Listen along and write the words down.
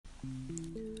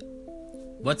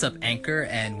What's up, Anchor,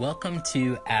 and welcome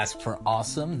to Ask for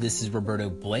Awesome. This is Roberto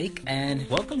Blake, and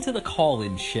welcome to the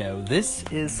call-in show. This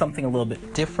is something a little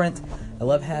bit different. I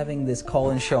love having this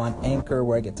call-in show on Anchor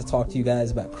where I get to talk to you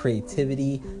guys about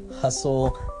creativity,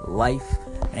 hustle, life,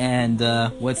 and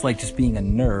what it's like just being a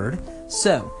nerd.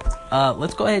 So,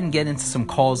 let's go ahead and get into some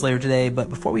calls later today, but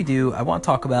before we do, I want to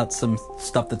talk about some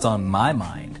stuff that's on my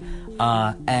mind.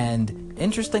 And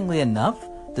interestingly enough,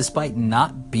 despite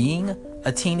not being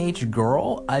a teenage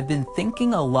girl, I've been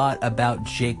thinking a lot about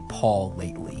Jake Paul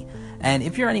lately. And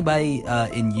if you're anybody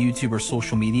in YouTube or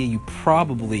social media, you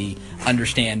probably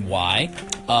understand why.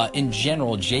 In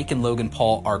general, Jake and Logan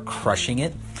Paul are crushing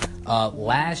it.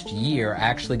 Last year, I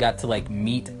actually got to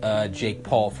meet Jake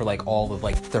Paul for all of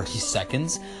 30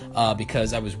 seconds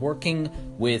because I was working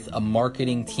with a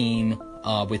marketing team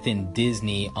within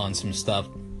Disney on some stuff.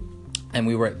 And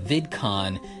we were at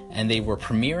VidCon, and they were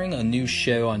premiering a new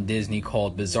show on Disney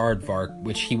called Bizaardvark,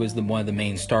 which he was one of the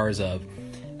main stars of.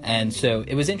 And so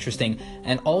it was interesting.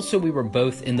 And also we were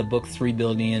both in the book 3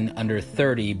 Billion Under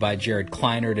 30 by Jared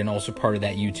Kleinert, and also part of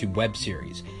that YouTube web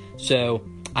series. So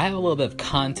I have a little bit of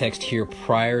context here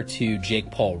prior to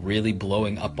Jake Paul really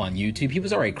blowing up on YouTube. He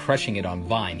was already crushing it on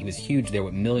Vine. He was huge there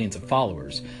with millions of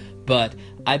followers. But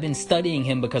I've been studying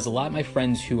him because a lot of my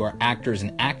friends who are actors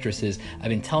and actresses, I've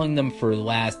been telling them for the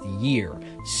last year,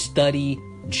 study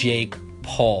Jake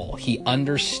Paul. He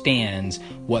understands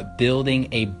what building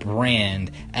a brand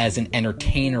as an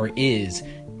entertainer is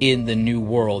in the new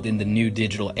world, in the new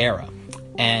digital era.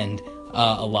 And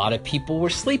a lot of people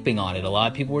were sleeping on it. A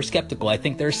lot of people were skeptical. I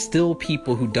think there's still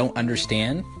people who don't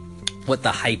understand what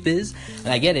the hype is.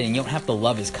 And I get it, and you don't have to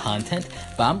love his content,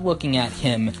 but I'm looking at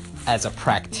him as a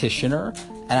practitioner,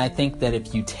 and I think that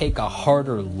if you take a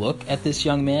harder look at this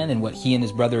young man and what he and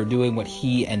his brother are doing, what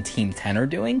he and Team 10 are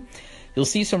doing, you'll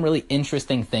see some really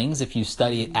interesting things if you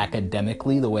study it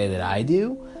academically the way that I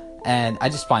do, and I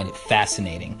just find it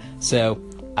fascinating. So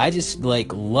I just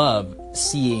love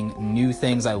seeing new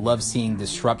things. I love seeing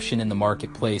disruption in the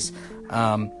marketplace,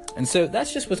 and so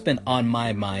that's just what's been on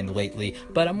my mind lately.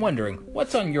 But I'm wondering,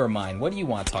 what's on your mind? What do you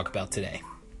want to talk about today?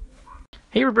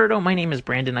 Hey Roberto, my name is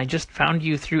Brandon. I just found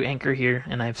you through Anchor here,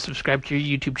 and I've subscribed to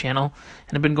your YouTube channel,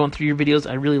 and I've been going through your videos.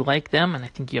 I really like them, and I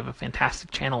think you have a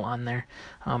fantastic channel on there,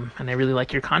 and I really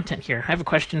like your content here. I have a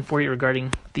question for you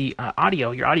regarding the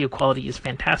audio. Your audio quality is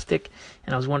fantastic,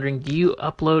 and I was wondering, do you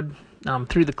upload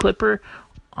through the Clipper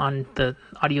on the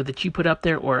audio that you put up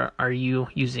there, or are you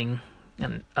using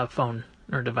a phone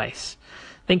or device?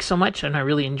 Thanks so much, and I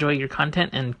really enjoy your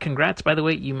content, and congrats, by the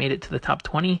way, you made it to the top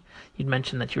 20. You'd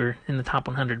mentioned that you were in the top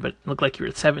 100, but it looked like you were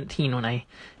at 17 when I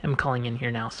am calling in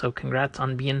here now, so congrats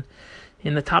on being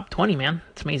in the top 20, man.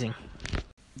 It's amazing.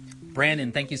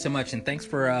 Brandon, thank you so much, and thanks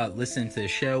for listening to the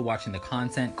show, watching the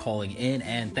content, calling in,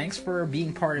 and thanks for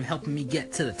being part of helping me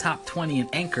get to the top 20 in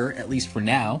Anchor, at least for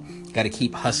now. Got to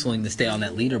keep hustling to stay on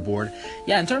that leaderboard.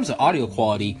 Yeah, in terms of audio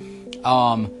quality,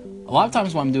 a lot of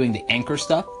times when I'm doing the Anchor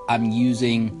stuff, I'm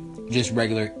using just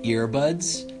regular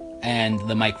earbuds and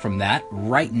the mic from that.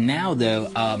 Right now, though,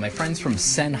 my friends from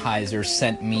Sennheiser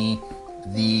sent me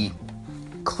the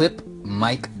Clip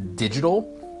Mic Digital,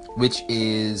 which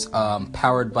is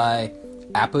powered by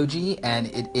Apogee, and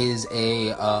it is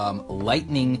a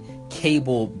lightning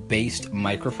cable-based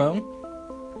microphone.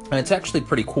 And it's actually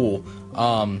pretty cool.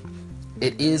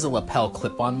 It is a lapel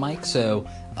clip-on mic, so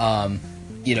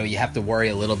you have to worry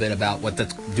a little bit about what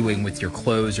that's doing with your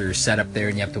clothes or your setup there,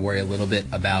 and you have to worry a little bit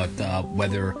about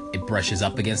whether it brushes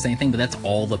up against anything, but that's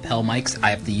all lapel mics. I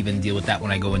have to even deal with that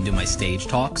when I go and do my stage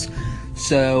talks.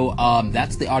 So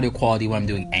that's the audio quality when I'm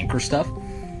doing Anchor stuff.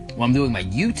 When I'm doing my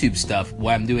YouTube stuff,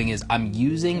 what I'm doing is I'm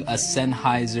using a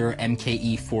Sennheiser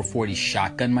MKE 440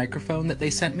 shotgun microphone that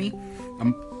they sent me.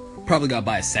 I'm probably going to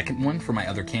buy a second one for my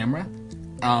other camera.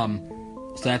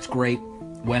 So that's great.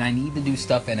 When I need to do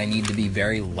stuff and I need to be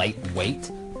very lightweight,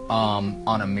 on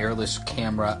a mirrorless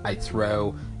camera, I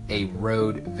throw a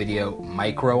Rode Video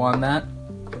Micro on that.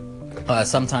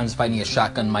 Sometimes if I need a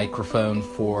shotgun microphone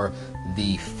for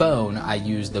the phone, I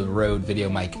use the Rode Video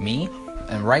Mic Me.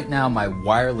 And right now my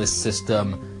wireless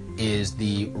system is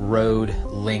the Rode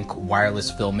Link Wireless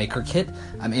Filmmaker Kit.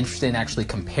 I'm interested in actually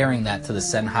comparing that to the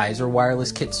Sennheiser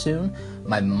wireless kit soon.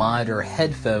 My monitor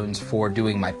headphones for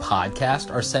doing my podcast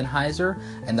are Sennheiser,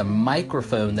 and the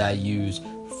microphone that I use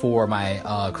for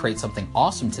my Create Something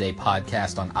Awesome Today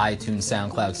podcast on iTunes,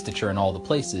 SoundCloud, Stitcher, and all the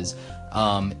places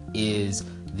is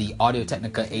the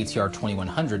Audio-Technica ATR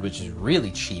 2100, which is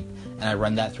really cheap, and I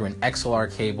run that through an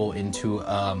XLR cable into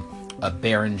a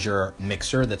Behringer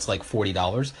mixer that's like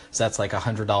 $40, so that's like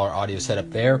 $100 audio setup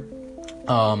there.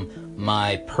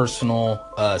 My personal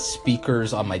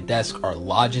speakers on my desk are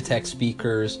Logitech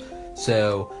speakers,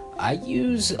 so I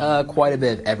use quite a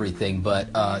bit of everything,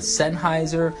 but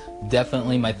Sennheiser,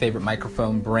 definitely my favorite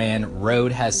microphone brand.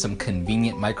 Rode has some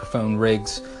convenient microphone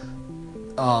rigs.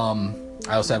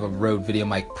 I also have a Rode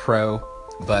VideoMic Pro,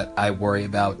 but I worry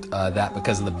about that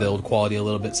because of the build quality a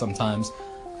little bit sometimes.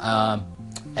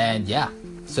 And yeah,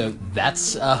 so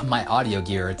that's my audio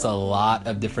gear. It's a lot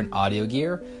of different audio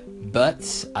gear,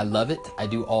 but I love it. I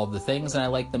do all of the things, and I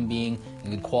like them being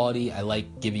in good quality. I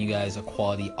like giving you guys a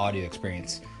quality audio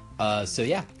experience. So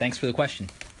yeah, thanks for the question.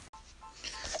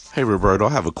 Hey Roberto,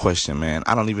 I have a question, man.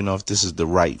 I don't even know if this is the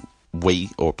right way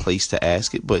or place to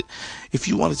ask it, but if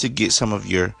you wanted to get some of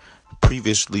your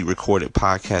previously recorded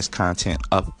podcast content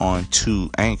up onto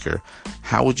Anchor,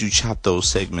 how would you chop those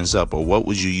segments up, or what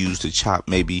would you use to chop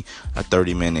maybe a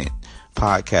 30-minute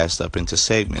podcast up into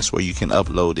segments where you can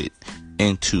upload it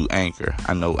into Anchor?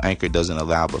 I know Anchor doesn't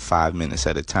allow but 5 minutes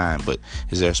at a time, but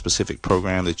is there a specific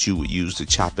program that you would use to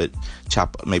chop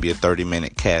maybe a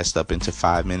 30-minute cast up into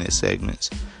 5-minute segments?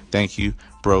 Thank you,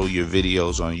 bro. Your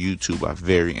videos on YouTube are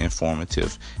very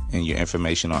informative, and your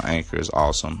information on Anchor is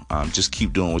awesome. Just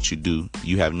keep doing what you do.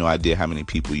 You have no idea how many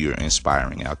people you're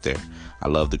inspiring out there. I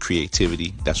love the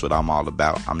creativity. That's what I'm all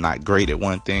about. I'm not great at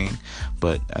one thing,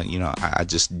 but I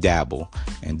just dabble,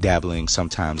 and dabbling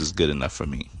sometimes is good enough for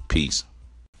me. Peace.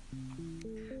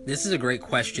 This is a great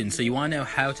question. So you want to know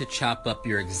how to chop up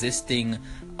your existing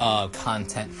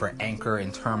content for Anchor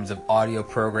in terms of audio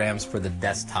programs for the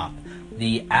desktop.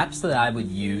 The apps that I would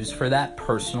use for that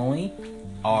personally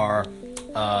are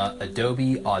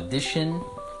Adobe Audition,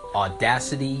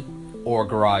 Audacity, or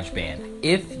GarageBand.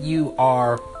 If you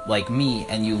are like me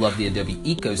and you love the Adobe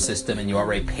ecosystem and you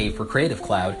already pay for Creative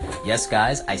Cloud, yes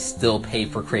guys, I still pay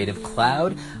for Creative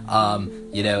Cloud.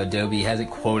 Adobe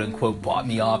hasn't quote unquote bought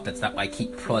me off. That's not why I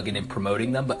keep plugging and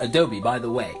promoting them. But Adobe, by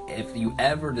the way, if you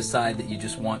ever decide that you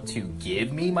just want to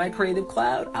give me my Creative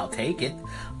Cloud, I'll take it.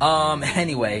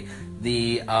 Anyway,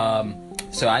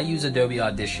 so I use Adobe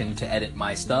Audition to edit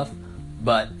my stuff,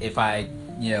 but if I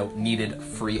needed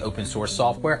free open source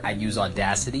software, I'd use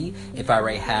Audacity. If I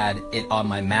already had it on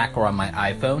my Mac or on my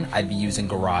iPhone, I'd be using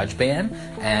GarageBand,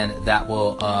 and that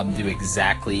will do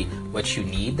exactly what you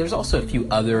need. There's also a few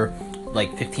other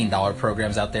like $15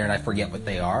 programs out there, and I forget what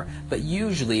they are, but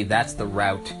usually that's the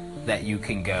route that you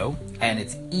can go, and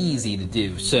it's easy to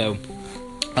do. So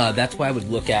that's what I would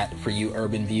look at for you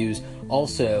Urban Views.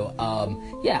 Also,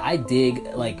 I dig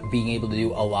like being able to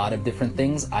do a lot of different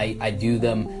things. I do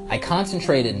them, I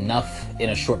concentrate enough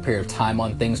in a short period of time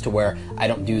on things to where I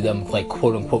don't do them like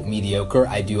quote unquote mediocre.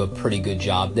 I do a pretty good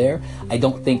job there. I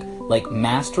don't think like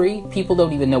mastery, people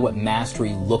don't even know what mastery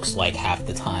looks like half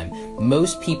the time.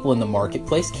 Most people in the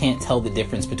marketplace can't tell the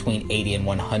difference between 80 and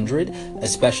 100,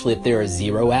 especially if they're a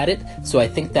zero at it. So I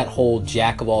think that whole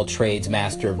jack of all trades,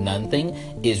 master of none thing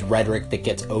is rhetoric that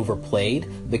gets overplayed,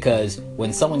 because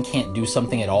when someone can't do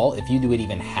something at all, if you do it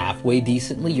even halfway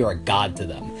decently, you're a god to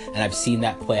them. And I've seen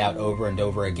that play out over and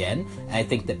over again. And I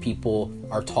think that people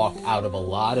are talked out of a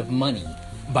lot of money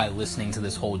by listening to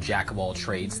this whole jack of all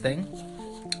trades thing.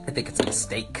 I think it's a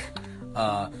mistake.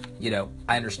 I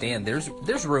understand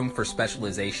there's room for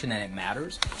specialization and it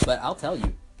matters, but I'll tell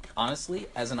you, honestly,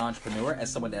 as an entrepreneur,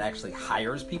 as someone that actually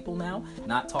hires people now,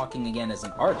 not talking again as an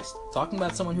artist, talking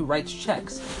about someone who writes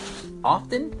checks,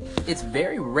 often it's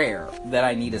very rare that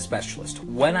I need a specialist.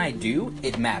 When I do,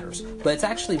 it matters, but it's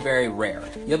actually very rare.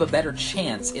 You have a better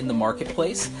chance in the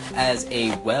marketplace as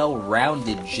a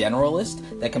well-rounded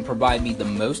generalist that can provide me the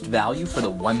most value for the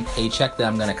one paycheck that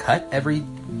I'm going to cut every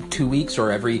 2 weeks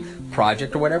or every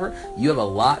project or whatever. You have a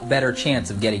lot better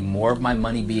chance of getting more of my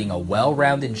money being a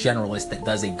well-rounded generalist that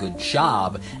does a good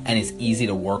job and is easy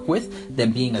to work with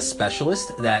than being a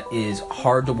specialist that is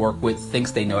hard to work with,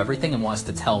 thinks they know everything, and wants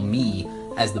to tell me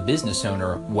as the business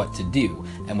owner what to do.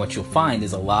 And what you'll find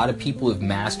is a lot of people who've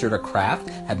mastered a craft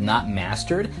have not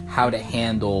mastered how to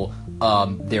handle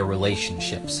their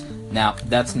relationships. Now,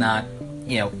 that's not,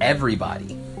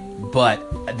 everybody,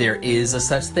 but there is a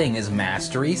such thing as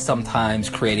mastery, sometimes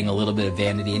creating a little bit of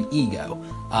vanity and ego.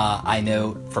 I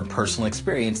know from personal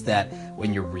experience that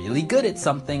when you're really good at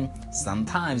something,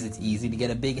 sometimes it's easy to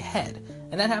get a big head.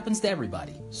 And that happens to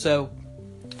everybody. So,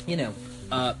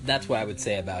 that's what I would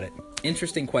say about it.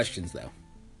 Interesting questions, though.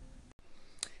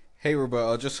 Hey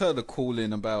Roberto, I just heard a call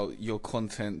in about your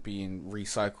content being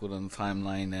recycled on the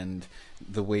timeline and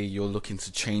the way you're looking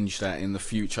to change that in the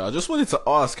future. I just wanted to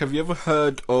ask, have you ever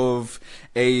heard of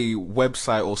a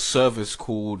website or service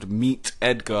called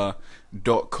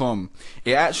MeetEdgar.com?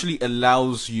 It actually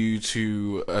allows you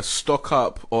to stock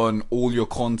up on all your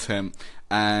content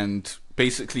and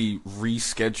basically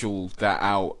reschedule that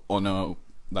out on a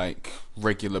like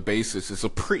regular basis. It's a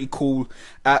pretty cool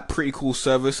app, pretty cool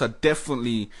service. I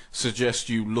definitely suggest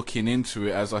you looking into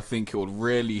it, as I think it would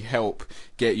really help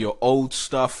get your old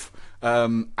stuff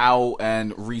out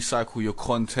and recycle your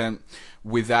content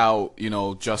without, you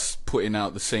know, just putting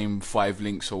out the same 5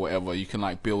 links or whatever. You can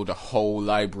like build a whole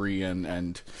library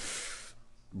and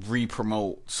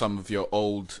re-promote some of your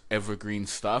old evergreen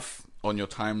stuff on your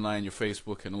timeline, your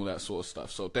Facebook, and all that sort of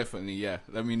stuff. So definitely, yeah,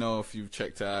 let me know if you've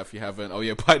checked it out, if you haven't. Oh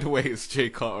yeah, by the way, it's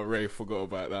Jay Carter Ray, forgot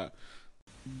about that.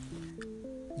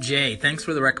 Jay, thanks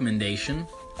for the recommendation.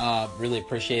 Really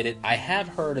appreciate it. I have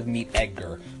heard of Meet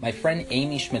Edgar. My friend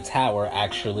Amy Schmittauer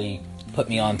actually put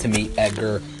me on to Meet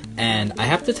Edgar, and I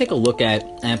have to take a look at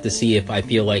it. I have to see if I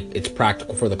feel like it's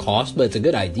practical for the cost, but it's a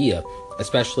good idea,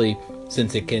 especially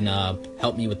since it can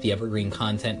help me with the evergreen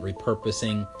content,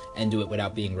 repurposing, and do it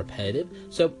without being repetitive.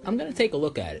 So I'm going to take a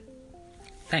look at it.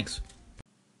 Thanks.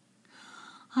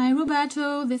 Hi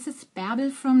Roberto, this is Bärbel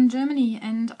from Germany,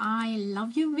 and I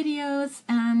love your videos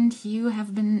and you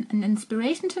have been an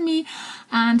inspiration to me.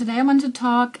 And today I want to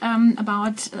talk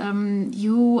about,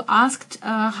 you asked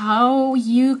how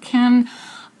you can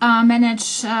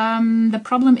manage the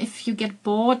problem if you get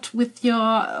bored with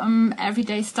your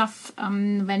everyday stuff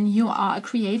when you are a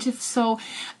creative. So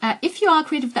if you are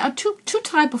creative, there are two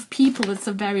type of people. It's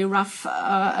a very rough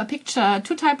picture.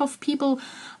 Two type of people.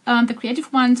 The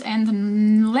creative ones and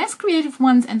the less creative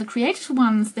ones. And the creative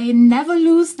ones, they never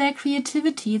lose their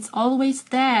creativity. It's always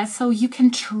there, so you can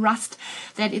trust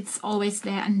that it's always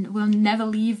there and will never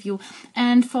leave you.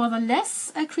 And for the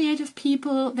less creative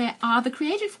people, there are the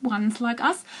creative ones like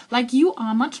us, like you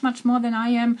are, much more than I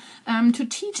am, to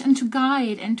teach and to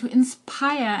guide and to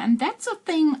inspire. And that's a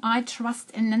thing I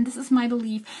trust in, and this is my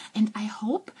belief. And I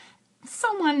hope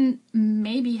someone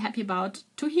may be happy about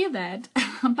to hear that.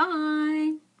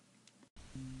 Bye.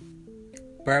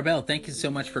 Bärbel, thank you so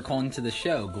much for calling to the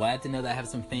show. Glad to know that I have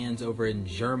some fans over in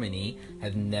Germany.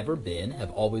 Have never been,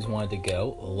 have always wanted to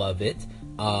go. Love it.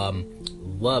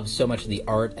 Love so much of the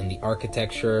art and the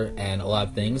architecture and a lot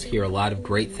of things. Hear a lot of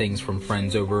great things from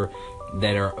friends over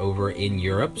that are over in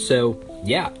Europe. So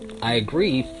yeah, I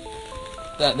agree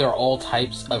that there are all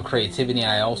types of creativity.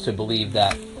 I also believe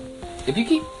that if you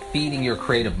keep feeding your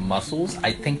creative muscles,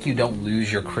 I think you don't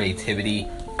lose your creativity.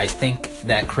 I think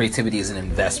that creativity is an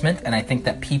investment, and I think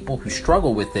that people who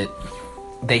struggle with it,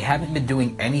 they haven't been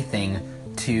doing anything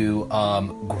to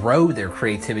grow their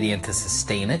creativity and to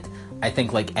sustain it. I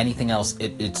think like anything else,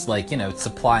 it's like, you know, it's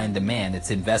supply and demand, it's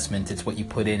investment, it's what you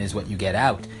put in is what you get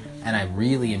out. And I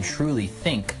really and truly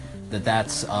think that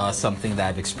that's something that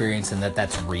I've experienced and that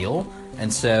that's real.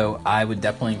 And so I would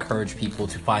definitely encourage people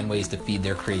to find ways to feed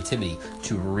their creativity,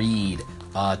 to read,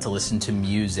 to listen to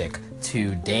music,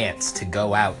 to dance, to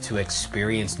go out, to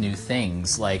experience new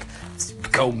things, like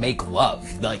go make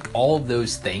love. Like all of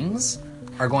those things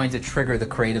are going to trigger the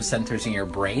creative centers in your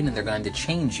brain, and they're going to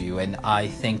change you. And I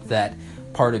think that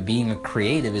part of being a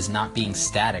creative is not being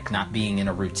static, not being in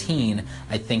a routine.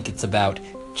 I think it's about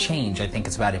change. I think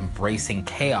it's about embracing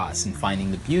chaos and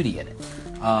finding the beauty in it.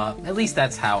 At least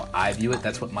that's how I view it.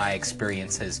 That's what my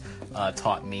experience has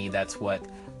taught me. That's what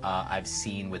I've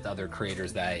seen with other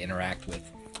creators that I interact with.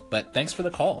 But thanks for the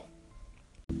call.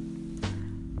 I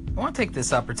want to take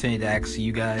this opportunity to ask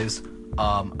you guys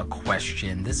a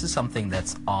question. This is something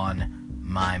that's on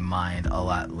my mind a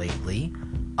lot lately.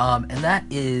 And that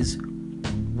is,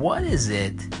 what is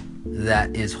it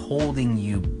that is holding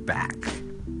you back?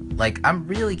 Like, I'm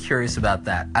really curious about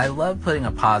that. I love putting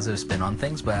a positive spin on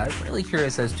things, but I'm really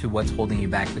curious as to what's holding you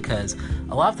back, because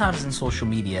a lot of times in social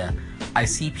media, I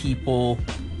see people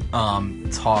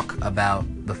talk about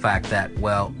the fact that,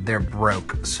 well, they're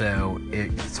broke, so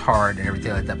it's hard and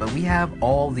everything like that. But we have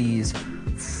all these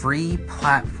free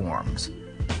platforms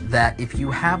that if you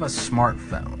have a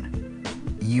smartphone,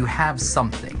 you have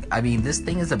something. I mean, this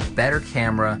thing is a better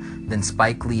camera than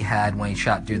Spike Lee had when he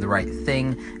shot Do the Right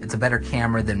Thing. It's a better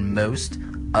camera than most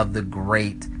of the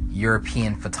great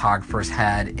European photographers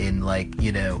had in, like,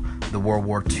 you know, the World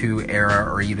War II era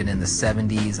or even in the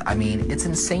 70s. I mean, it's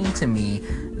insane to me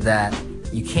that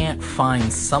you can't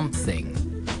find something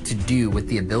to do with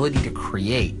the ability to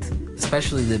create,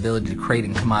 especially the ability to create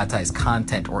and commoditize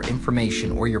content or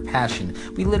information or your passion.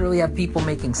 We literally have people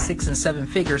making 6 and 7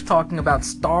 figures talking about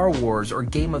Star Wars or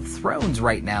Game of Thrones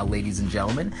right now, ladies and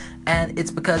gentlemen, and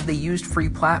it's because they used free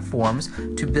platforms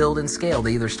to build and scale.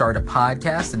 They either started a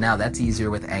podcast, and now that's easier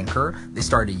with Anchor. They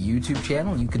started a YouTube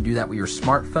channel. You can do that with your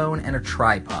smartphone and a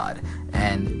tripod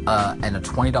and a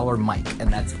 $20 mic,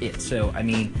 and that's it. So, I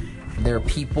mean, There are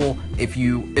people, if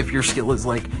your skill is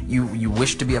like you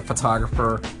wish to be a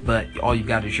photographer, but all you've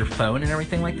got is your phone and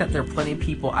everything like that, there are plenty of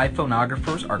people,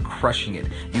 iPhoneographers are crushing it.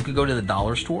 You could go to the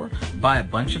dollar store, buy a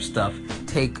bunch of stuff,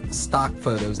 take stock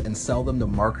photos and sell them to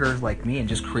marketers like me and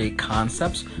just create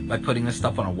concepts by putting this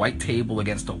stuff on a white table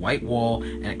against a white wall,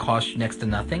 and it costs you next to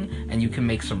nothing, and you can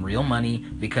make some real money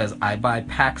because I buy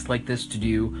packs like this to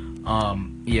do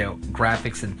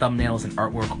graphics and thumbnails and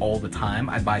artwork all the time.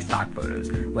 I buy stock photos.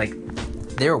 Like,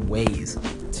 there are ways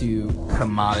to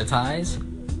commoditize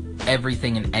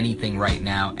everything and anything right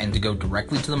now and to go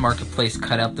directly to the marketplace,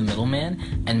 cut out the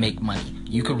middleman, and make money.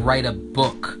 You could write a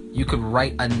book. You could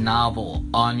write a novel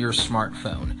on your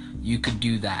smartphone. You could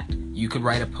do that. You could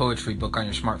write a poetry book on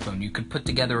your smartphone. You could put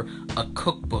together a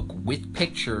cookbook with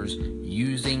pictures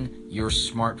using your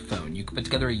smartphone. You could put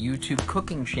together a YouTube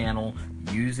cooking channel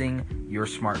using your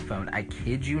smartphone. I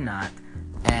kid you not.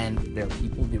 And there are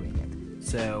people doing it.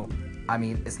 So, I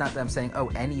mean, it's not that I'm saying, oh,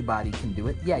 anybody can do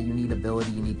it. Yeah, you need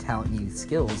ability, you need talent, you need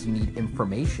skills, you need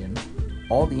information.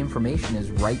 All the information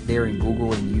is right there in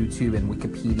Google and YouTube and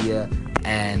Wikipedia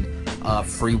and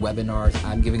free webinars.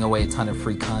 I'm giving away a ton of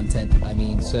free content. I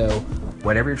mean, so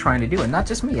whatever you're trying to do, and not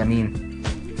just me. I mean,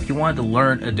 if you wanted to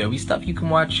learn Adobe stuff, you can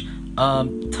watch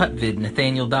Tutvid,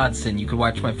 Nathaniel Dodson. You could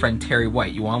watch my friend Terry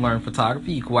White. You want to learn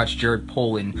photography? You could watch Jared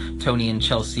Polin, Tony and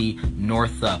Chelsea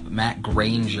Northup, Matt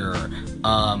Granger,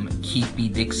 Keith B.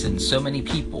 Dixon. So many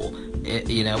people.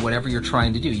 Whatever you're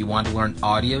trying to do. You want to learn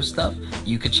audio stuff?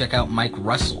 You could check out Mike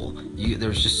Russell.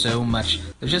 There's just so much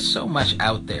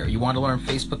out there. You want to learn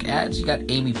Facebook ads? You got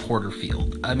Amy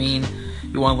Porterfield. I mean,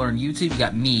 you want to learn YouTube? You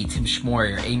got me, Tim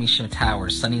Schmoyer, Amy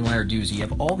Schmittauer, Sunny Lenarduzzi. You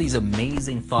have all these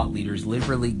amazing thought leaders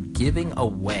literally giving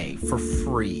away for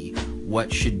free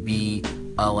what should be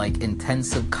a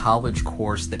intensive college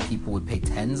course that people would pay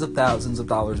tens of thousands of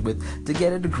dollars with to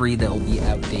get a degree that'll be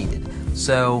outdated.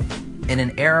 So, in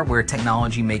an era where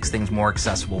technology makes things more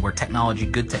accessible, where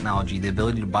good technology, the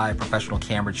ability to buy a professional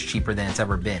camera is cheaper than it's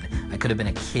ever been. I could have been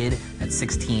a kid at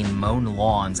 16, mown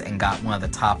lawns, and got one of the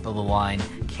top-of-the-line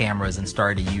cameras and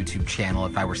started a YouTube channel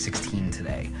if I were 16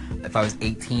 today. If I was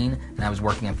 18 and I was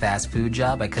working a fast food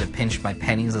job, I could have pinched my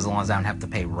pennies as long as I don't have to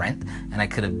pay rent, and I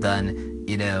could have done,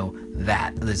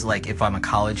 that. There's if I'm a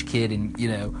college kid and,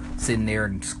 sitting there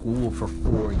in school for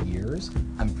 4 years,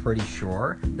 I'm pretty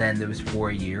sure then those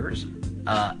 4 years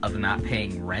of not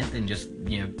paying rent and just,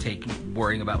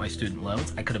 worrying about my student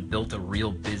loans, I could have built a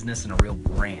real business and a real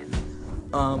brand.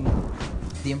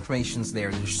 The information's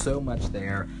there. There's so much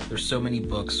there. There's so many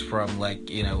books from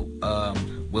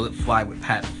Will It Fly with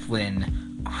Pat Flynn,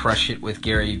 Crush It with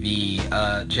Gary Vee,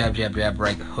 Jab, Jab, Jab,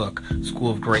 Right Hook,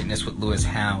 School of Greatness with Lewis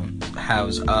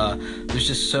Howes. There's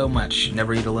just so much.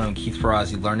 Never Eat Alone, Keith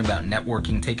Ferrazzi. Learn about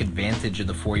networking. Take advantage of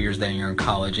the 4 years that you're in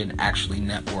college and actually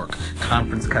network.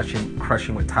 Conference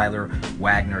Crushing with Tyler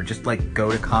Wagner. Just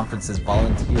go to conferences,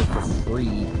 volunteer for free,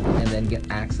 and then get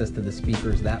access to the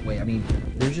speakers that way. I mean,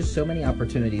 there's just so many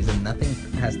opportunities, and nothing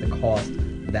has to cost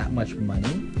that much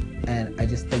money. And I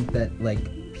just think that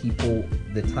people,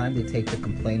 the time they take to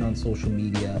complain on social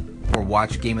media or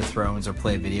watch Game of Thrones or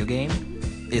play a video game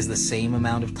is the same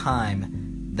amount of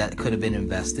time that could have been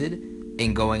invested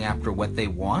in going after what they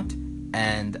want.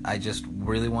 And I just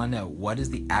really want to know, what is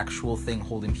the actual thing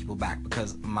holding people back?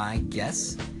 Because my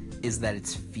guess is that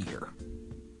it's fear.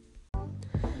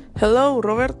 Hello,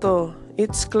 Roberto.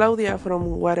 It's Claudia from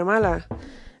Guatemala.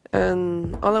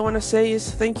 And all I want to say is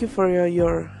thank you for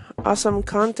your awesome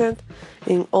content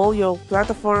in all your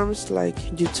platforms like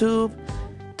YouTube,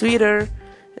 Twitter,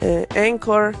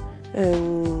 Anchor,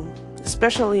 and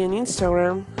especially in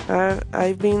Instagram.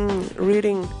 I've been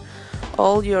reading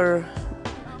all your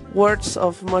words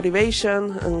of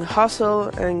motivation and hustle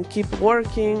and keep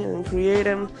working and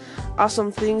creating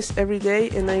awesome things every day,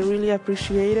 and I really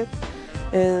appreciate it.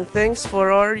 And thanks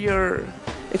for all your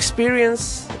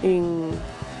experience in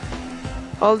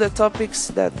all the topics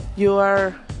that you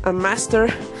are a master.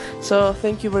 So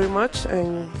thank you very much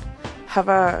and have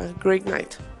a great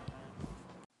night.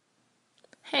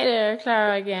 Hey there,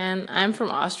 Clara again. I'm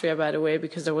from Austria, by the way,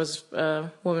 because there was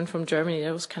a woman from Germany.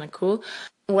 That was kind of cool.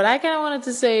 What I kind of wanted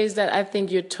to say is that I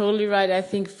think you're totally right. I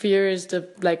think fear is the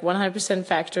 100%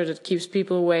 factor that keeps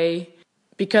people away,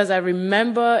 because I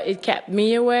remember it kept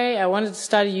me away. I wanted to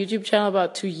start a YouTube channel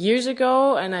about 2 years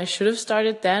ago, and I should have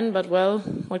started then, but well,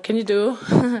 what can you do?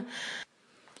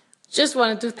 Just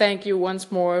wanted to thank you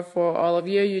once more for all of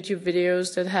your YouTube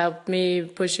videos that helped me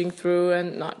pushing through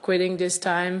and not quitting this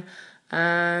time.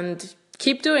 And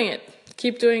keep doing it.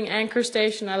 Keep doing Anchor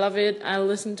Station. I love it. I'll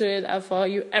listen to it. I'll follow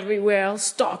you everywhere. I'll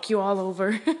stalk you all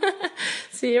over.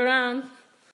 See you around.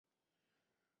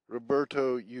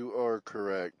 Roberto, you are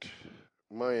correct.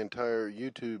 My entire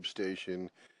YouTube station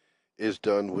is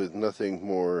done with nothing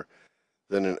more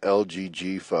than an LG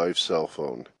G5 cell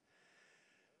phone.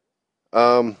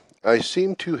 I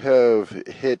seem to have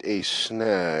hit a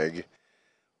snag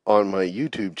on my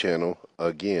YouTube channel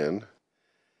again.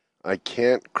 I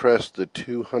can't crest the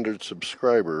 200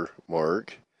 subscriber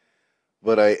mark,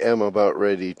 but I am about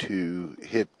ready to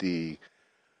hit the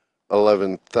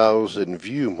 11,000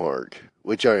 view mark,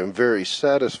 which I am very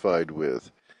satisfied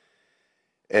with.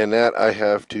 And that I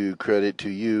have to credit to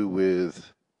you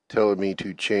with telling me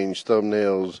to change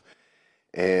thumbnails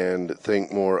and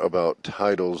think more about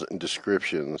titles and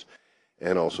descriptions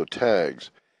and also tags.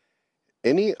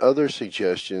 Any other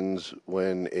suggestions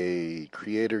when a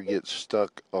creator gets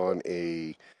stuck on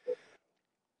a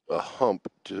hump,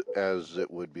 as it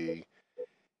would be,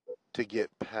 to get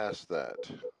past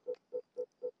that?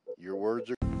 Your words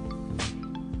are...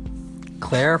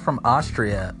 Claire from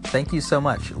Austria, thank you so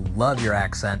much. Love your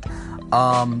accent.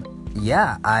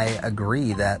 Yeah, I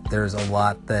agree that there's a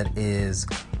lot that is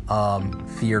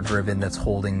fear-driven that's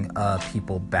holding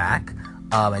people back.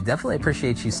 I definitely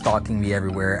appreciate you stalking me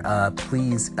everywhere.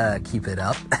 Please keep it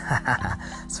up,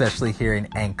 especially here in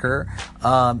Anchor.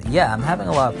 Yeah, I'm having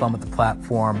a lot of fun with the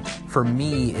platform. For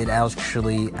me, it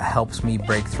actually helps me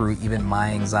break through even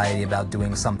my anxiety about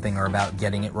doing something or about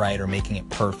getting it right or making it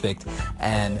perfect.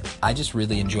 And I just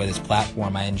really enjoy this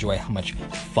platform. I enjoy how much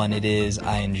fun it is.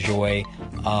 I enjoy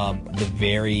the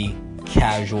very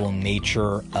casual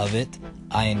nature of it.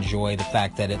 I enjoy the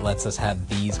fact that it lets us have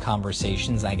these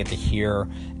conversations. I get to hear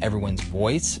everyone's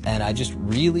voice, and I just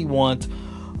really want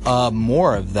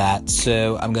more of that.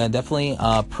 So I'm going to definitely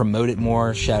promote it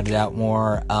more, shout it out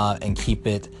more, and keep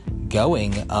it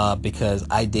going because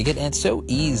I dig it. And it's so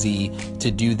easy to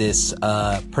do this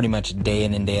pretty much day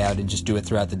in and day out and just do it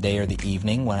throughout the day or the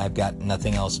evening when I've got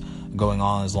nothing else going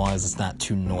on, as long as it's not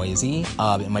too noisy.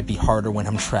 It might be harder when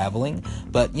I'm traveling,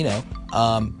 but you know,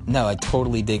 no, I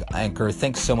totally dig Anchor.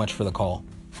 Thanks so much for the call.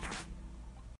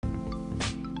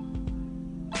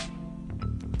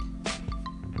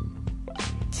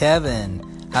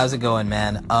 Kevin, how's it going,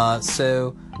 man?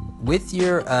 So with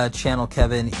your channel,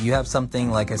 Kevin, you have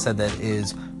something, like I said, that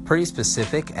is pretty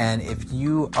specific, and if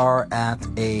you are at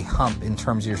a hump in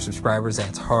terms of your subscribers and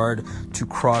it's hard to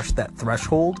cross that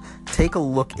threshold, take a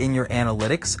look in your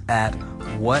analytics at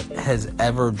what has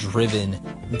ever driven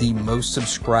the most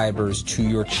subscribers to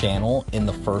your channel in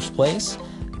the first place,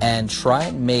 and try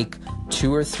and make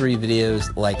 2 or 3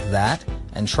 videos like that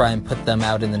and try and put them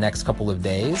out in the next couple of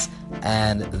days,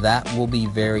 and that will be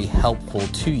very helpful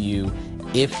to you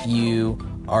if you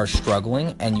are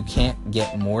struggling and you can't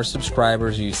get more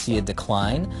subscribers or you see a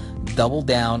decline. Double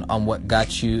down on what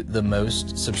got you the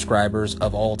most subscribers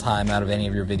of all time out of any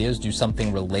of your videos. Do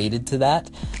something related to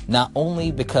that, not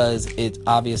only because it's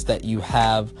obvious that you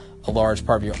have a large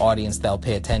part of your audience that'll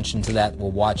pay attention to that,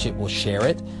 will watch it, will share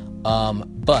it,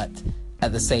 but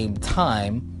at the same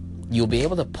time you'll be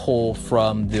able to pull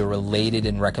from the related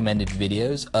and recommended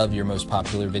videos of your most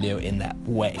popular video in that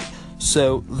way.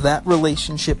 So that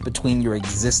relationship between your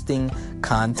existing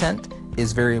content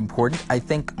is very important. I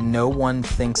think no one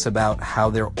thinks about how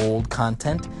their old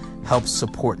content helps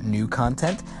support new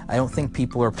content. I don't think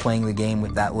people are playing the game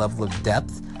with that level of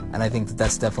depth, and I think that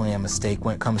that's definitely a mistake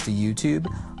when it comes to YouTube.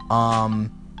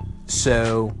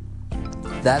 So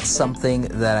that's something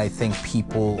that I think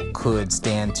people could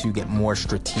stand to get more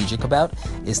strategic about,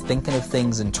 is thinking of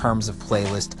things in terms of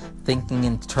playlist, thinking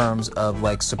in terms of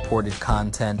like supported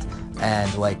content,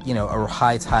 and like, you know, a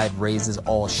high tide raises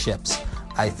all ships.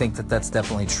 I think that that's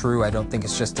definitely true. I don't think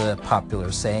it's just a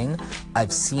popular saying.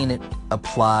 I've seen it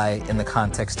apply in the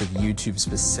context of YouTube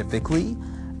specifically,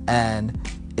 and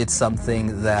it's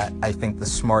something that I think the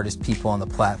smartest people on the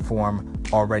platform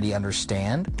already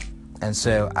understand. And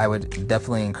so I would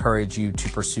definitely encourage you to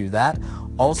pursue that.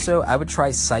 Also, I would try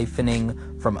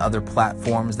siphoning from other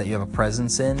platforms that you have a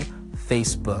presence in,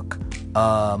 Facebook,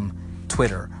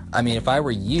 Twitter. I mean, if I were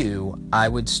you, I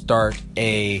would start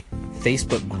a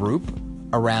Facebook group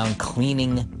around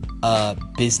cleaning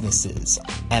businesses.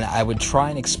 And I would try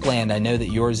and expand. I know that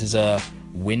yours is a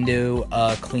window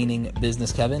cleaning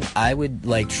business, Kevin. I would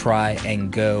like try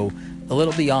and go a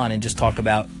little beyond and just talk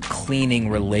about cleaning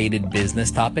related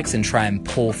business topics and try and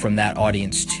pull from that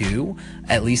audience too,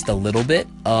 at least a little bit,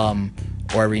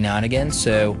 or every now and again.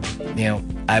 So, you know,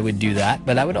 I would do that,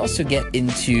 but I would also get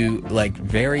into like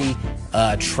very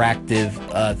attractive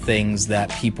things that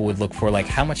people would look for, like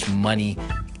how much money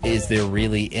is there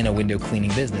really in a window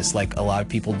cleaning business? Like a lot of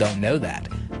people don't know that.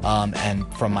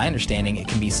 and from my understanding, it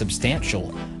can be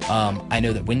substantial. I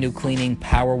know that window cleaning,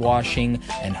 power washing,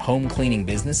 and home cleaning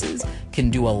businesses can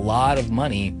do a lot of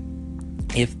money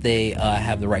if they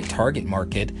have the right target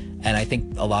market, and I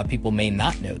think a lot of people may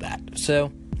not know that.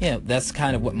 So, that's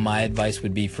kind of what my advice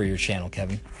would be for your channel,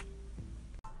 Kevin.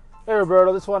 Hey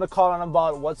Roberto, just want to call on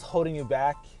about what's holding you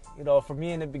back. For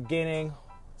me in the beginning,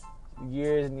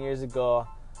 years and years ago,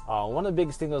 one of the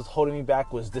biggest things that was holding me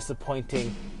back was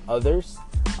disappointing others.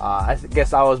 I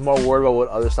guess I was more worried about what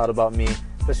others thought about me,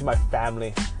 especially my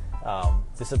family.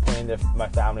 Disappointing my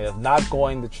family of not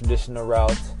going the traditional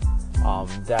route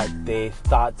that they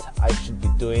thought I should be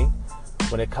doing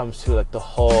when it comes to like the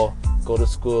whole go to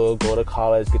school, go to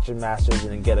college, get your master's,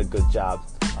 and then get a good job.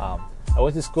 I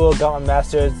went to school, got my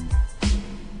master's,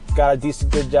 got a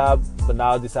decent good job, but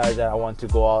now I decided that I want to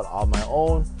go out on my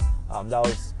own. That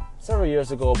was several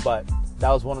years ago, but that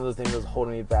was one of the things that was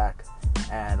holding me back.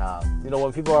 And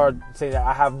when people are saying that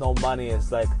I have no money,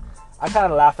 it's like I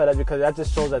kind of laugh at it because that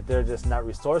just shows that they're just not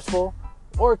resourceful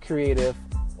or creative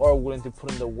or willing to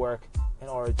put in the work in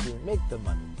order to make the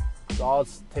money. So all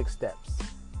take steps.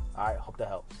 All right, hope that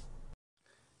helps.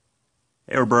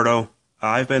 Hey Roberto,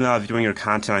 I've been viewing your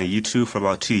content on YouTube for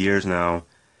about 2 years now,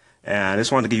 and I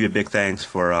just wanted to give you a big thanks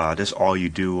for just all you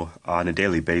do on a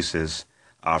daily basis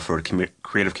for the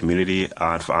creative community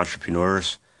and for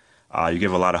entrepreneurs. You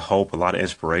give a lot of hope, a lot of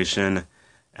inspiration.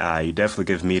 You definitely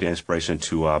give me the inspiration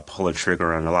to pull a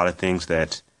trigger on a lot of things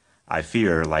that I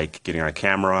fear, like getting on a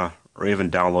camera or even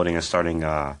downloading and starting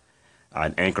an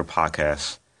Anchor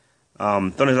podcast.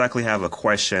 Don't exactly have a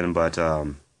question, but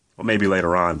maybe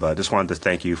later on. But just wanted to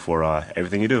thank you for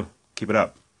everything you do. Keep it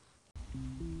up.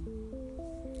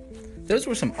 Those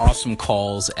were some awesome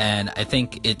calls, and I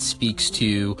think it speaks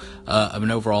to an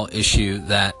overall issue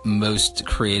that most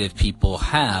creative people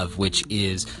have, which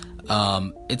is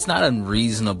it's not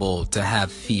unreasonable to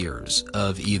have fears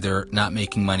of either not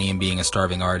making money and being a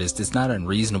starving artist. It's not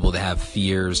unreasonable to have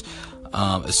fears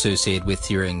associated with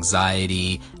your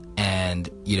anxiety and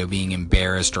being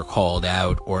embarrassed or called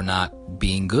out or not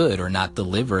being good or not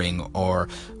delivering or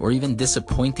even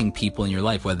disappointing people in your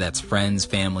life, whether that's friends,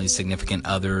 family, significant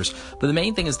others. But the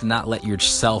main thing is to not let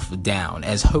yourself down.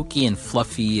 As hokey and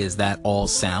fluffy as that all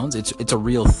sounds, it's a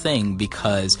real thing,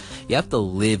 because you have to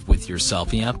live with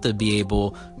yourself. You have to be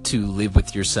able to live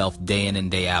with yourself day in and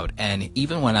day out. And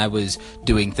even when I was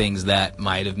doing things that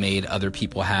might have made other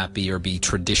people happy or be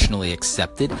traditionally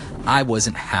accepted, I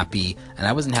wasn't happy, and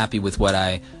I wasn't happy with what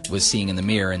I was seeing in the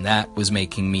mirror, and that was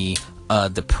making me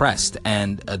depressed.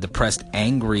 And a depressed,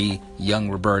 angry young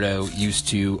Roberto used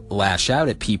to lash out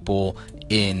at people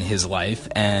in his life,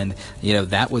 and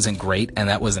that wasn't great, and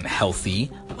that wasn't healthy,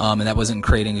 and that wasn't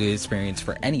creating a good experience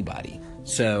for anybody.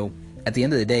 So at the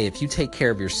end of the day, if you take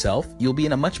care of yourself, you'll be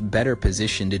in a much better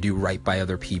position to do right by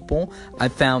other people. I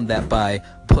found that by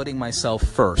putting myself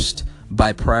first,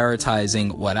 by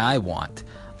prioritizing what I want,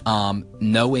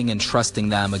 knowing and trusting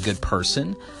that I'm a good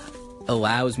person,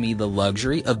 allows me the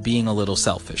luxury of being a little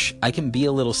selfish. I can be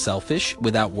a little selfish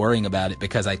without worrying about it,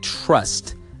 because I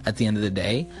trust at the end of the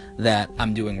day that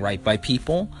I'm doing right by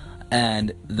people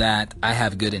and that I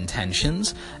have good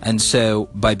intentions. And so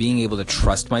by being able to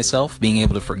trust myself, being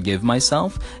able to forgive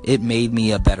myself, it made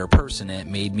me a better person. It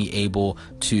made me able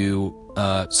to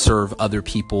serve other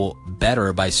people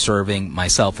better by serving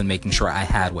myself and making sure I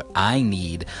had what I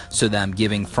need, so that I'm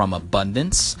giving from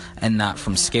abundance and not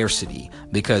from scarcity.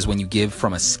 Because when you give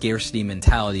from a scarcity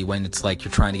mentality, when it's like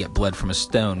you're trying to get blood from a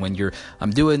stone, when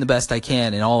I'm doing the best I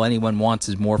can and all anyone wants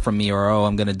is more from me, or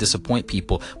I'm going to disappoint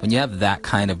people. When you have that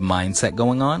kind of mindset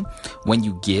going on, when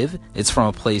you give, it's from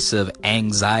a place of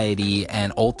anxiety,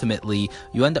 and ultimately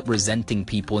you end up resenting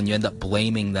people and you end up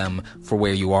blaming them for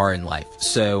where you are in life.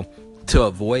 So to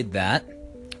avoid that,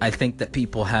 I think that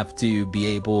people have to be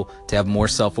able to have more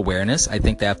self-awareness. I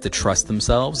think they have to trust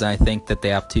themselves. And I think that they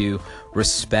have to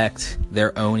respect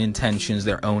their own intentions,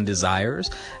 their own desires,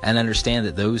 and understand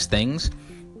that those things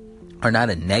are not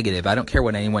a negative. I don't care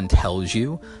what anyone tells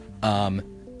you.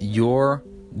 Your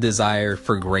desire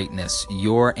for greatness,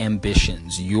 your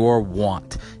ambitions, your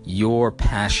want, your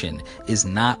passion is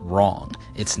not wrong.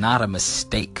 It's not a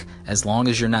mistake. As long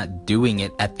as you're not doing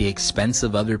it at the expense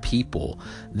of other people,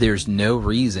 there's no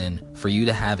reason for you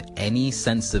to have any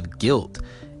sense of guilt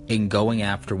in going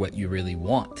after what you really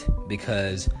want,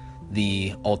 because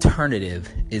the alternative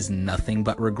is nothing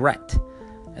but regret.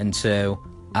 And so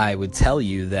I would tell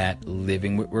you that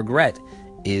living with regret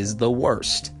is the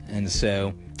worst. And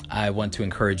so I want to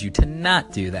encourage you to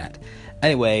not do that.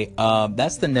 Anyway,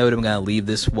 that's the note I'm going to leave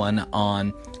this one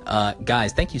on.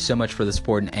 Guys, thank you so much for the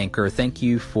support and Anchor. Thank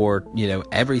you for,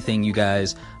 everything you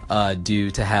guys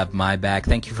do to have my back.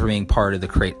 Thank you for being part of the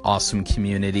Create Awesome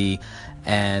community.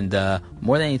 And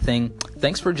more than anything,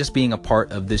 thanks for just being a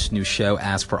part of this new show,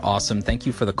 Ask for Awesome. Thank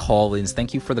you for the call-ins.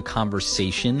 Thank you for the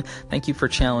conversation. Thank you for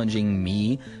challenging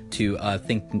me to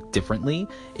think differently.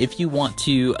 If you want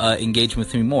to engage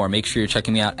with me more, make sure you're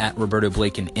checking me out at Roberto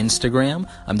Blake on Instagram.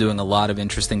 I'm doing a lot of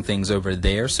interesting things over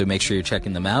there, so make sure you're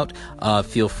checking them out.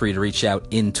 Feel free to reach out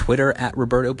in Twitter at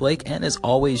Roberto Blake. And as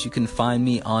always, you can find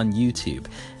me on YouTube.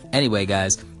 Anyway,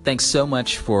 guys, thanks so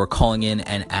much for calling in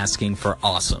and asking for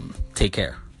awesome. Take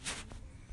care.